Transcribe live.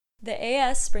The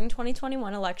AS Spring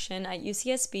 2021 election at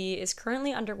UCSB is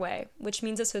currently underway, which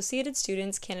means Associated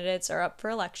Students candidates are up for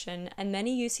election and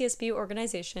many UCSB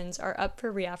organizations are up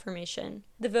for reaffirmation.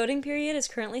 The voting period is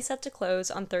currently set to close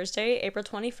on Thursday, April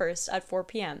 21st at 4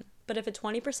 p.m., but if a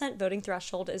 20% voting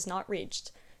threshold is not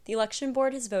reached, the election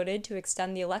board has voted to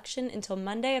extend the election until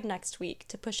Monday of next week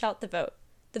to push out the vote.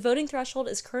 The voting threshold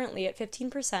is currently at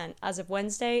 15% as of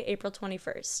Wednesday, April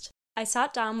 21st. I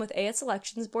sat down with AS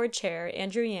Elections Board Chair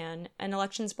Andrew Yan and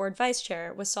Elections Board Vice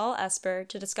Chair Wasal Esper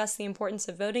to discuss the importance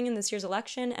of voting in this year's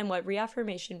election and what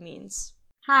reaffirmation means.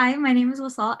 Hi, my name is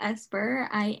Wasal Esper.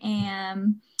 I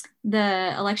am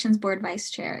the Elections Board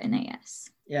Vice Chair in AS.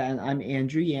 Yeah, and I'm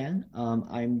Andrew Yan.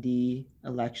 I'm the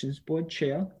Elections Board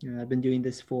Chair. I've been doing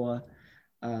this for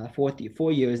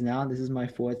 4 years now. This is my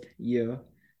fourth year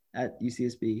at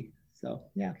UCSB. So,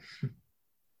 yeah.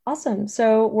 Awesome.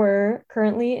 So we're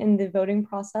currently in the voting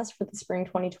process for the spring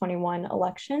 2021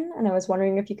 election, and I was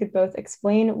wondering if you could both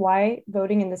explain why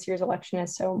voting in this year's election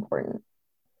is so important.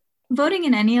 Voting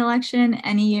in any election,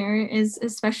 any year is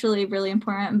especially really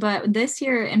important, but this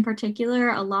year in particular,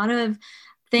 a lot of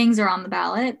things are on the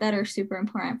ballot that are super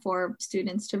important for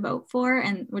students to vote for,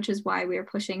 and which is why we are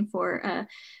pushing for a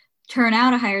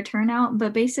higher turnout.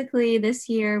 But basically this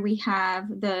year we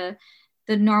have the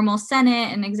normal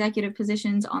Senate and executive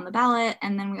positions on the ballot.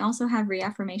 And then we also have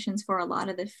reaffirmations for a lot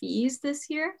of the fees this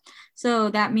year. So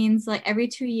that means like every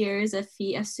 2 years, a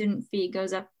student fee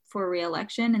goes up for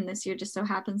re-election. And this year just so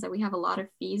happens that we have a lot of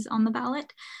fees on the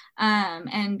ballot.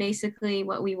 And basically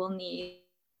what we will need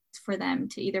for them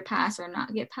to either pass or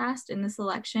not get passed in this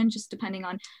election, just depending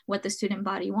on what the student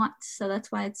body wants. So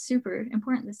that's why it's super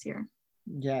important this year.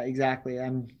 Yeah, exactly.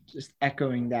 I'm just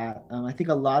echoing that. I think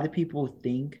a lot of people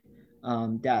think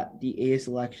that the AS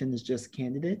election is just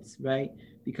candidates, right?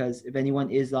 Because if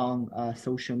anyone is on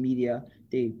social media,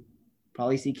 they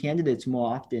probably see candidates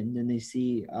more often than they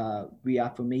see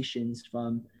reaffirmations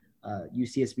from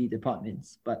UCSB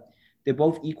departments. But they're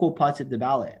both equal parts of the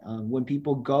ballot. When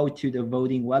people go to the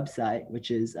voting website,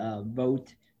 which is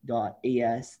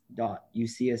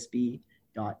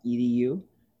vote.as.ucsb.edu,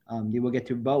 they will get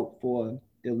to vote for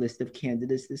the list of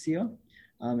candidates this year.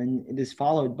 And it is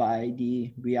followed by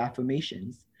the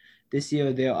reaffirmations. This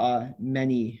year, there are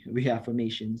many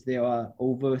reaffirmations. There are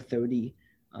over 30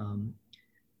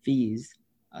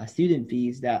 student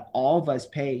fees that all of us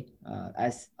pay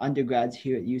as undergrads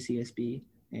here at UCSB.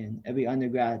 And every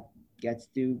undergrad gets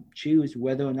to choose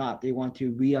whether or not they want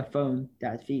to reaffirm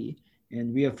that fee.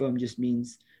 And reaffirm just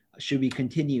means, should we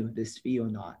continue this fee or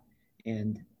not?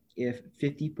 And if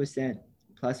 50%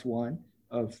 plus one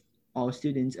of all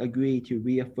students agree to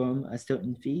reaffirm a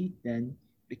certain fee, then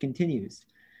it continues.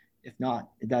 If not,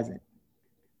 it doesn't.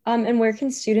 And where can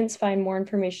students find more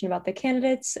information about the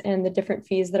candidates and the different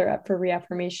fees that are up for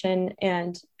reaffirmation?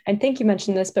 And I think you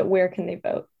mentioned this, but where can they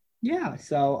vote? Yeah,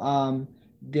 so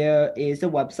there is a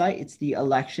website. It's the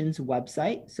elections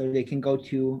website. So they can go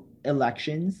to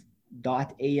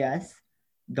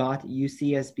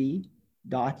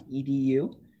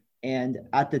elections.as.ucsb.edu. And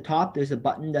at the top, there's a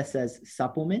button that says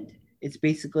supplement. It's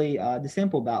basically the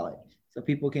sample ballot. So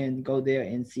people can go there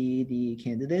and see the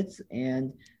candidates,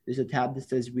 and there's a tab that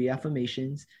says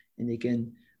reaffirmations, and they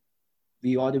can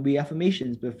view all the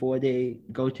reaffirmations before they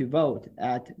go to vote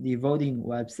at the voting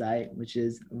website, which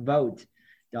is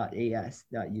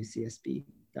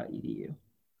vote.as.ucsb.edu.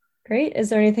 Great. Is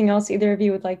there anything else either of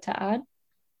you would like to add?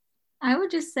 I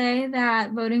would just say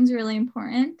that voting is really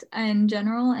important in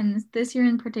general. And this year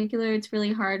in particular, it's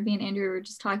really hard. Me and Andrew were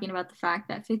just talking about the fact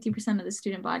that 50% of the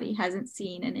student body hasn't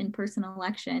seen an in-person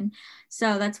election.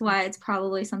 So that's why it's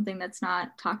probably something that's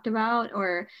not talked about,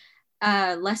 or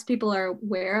less people are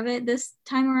aware of it this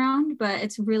time around. But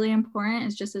it's really important.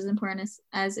 It's just as important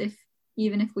as if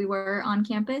even if we were on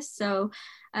campus. So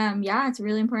yeah, it's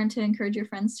really important to encourage your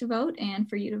friends to vote and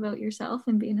for you to vote yourself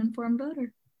and be an informed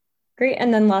voter. Great.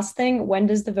 And then last thing, when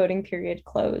does the voting period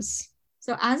close?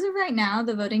 So as of right now,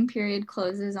 the voting period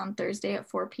closes on Thursday at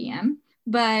 4 p.m.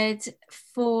 But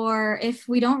if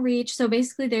we don't reach, so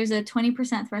basically there's a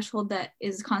 20% threshold that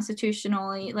is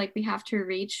constitutionally, like we have to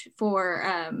reach for,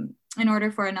 in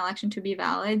order for an election to be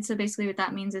valid. So basically what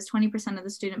that means is 20% of the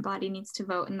student body needs to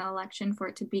vote in the election for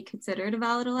it to be considered a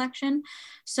valid election.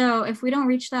 So if we don't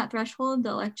reach that threshold, the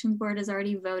elections board has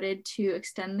already voted to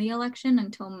extend the election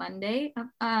until Monday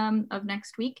of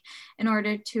next week in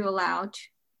order to allow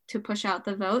to push out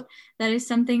the vote. That is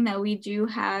something that we do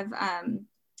have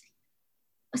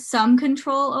some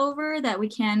control over, that we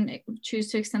can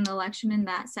choose to extend the election in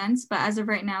that sense. But as of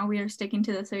right now, we are sticking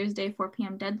to the Thursday 4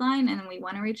 p.m. deadline, and we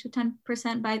want to reach the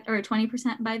 10% by or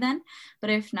 20% by then. But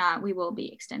if not, we will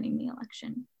be extending the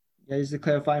election. Yeah, just to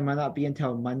clarify, it might not be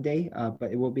until Monday,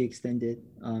 but it will be extended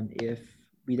if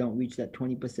we don't reach that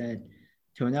 20%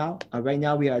 turnout. Right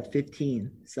now we are at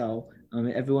 15. So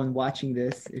everyone watching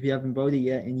this, if you haven't voted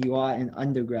yet and you are an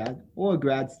undergrad or a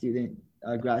grad student,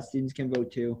 grad students can vote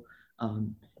too.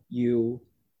 You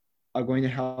are going to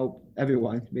help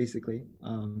everyone basically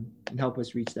and help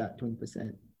us reach that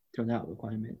 20% turnout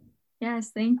requirement.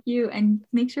 Yes, thank you. And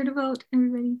make sure to vote,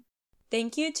 everybody.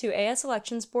 Thank you to AS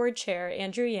Elections Board Chair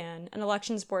Andrew Yan and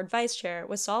Elections Board Vice Chair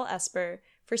Wasal Esper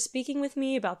for speaking with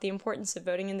me about the importance of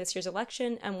voting in this year's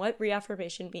election and what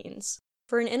reaffirmation means.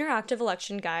 For an interactive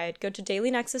election guide, go to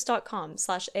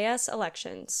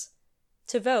dailynexus.com/ASelections.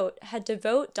 To vote, head to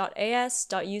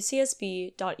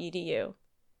vote.as.ucsb.edu.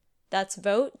 That's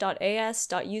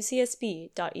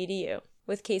vote.as.ucsb.edu.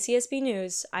 With KCSB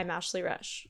News, I'm Ashley Rush.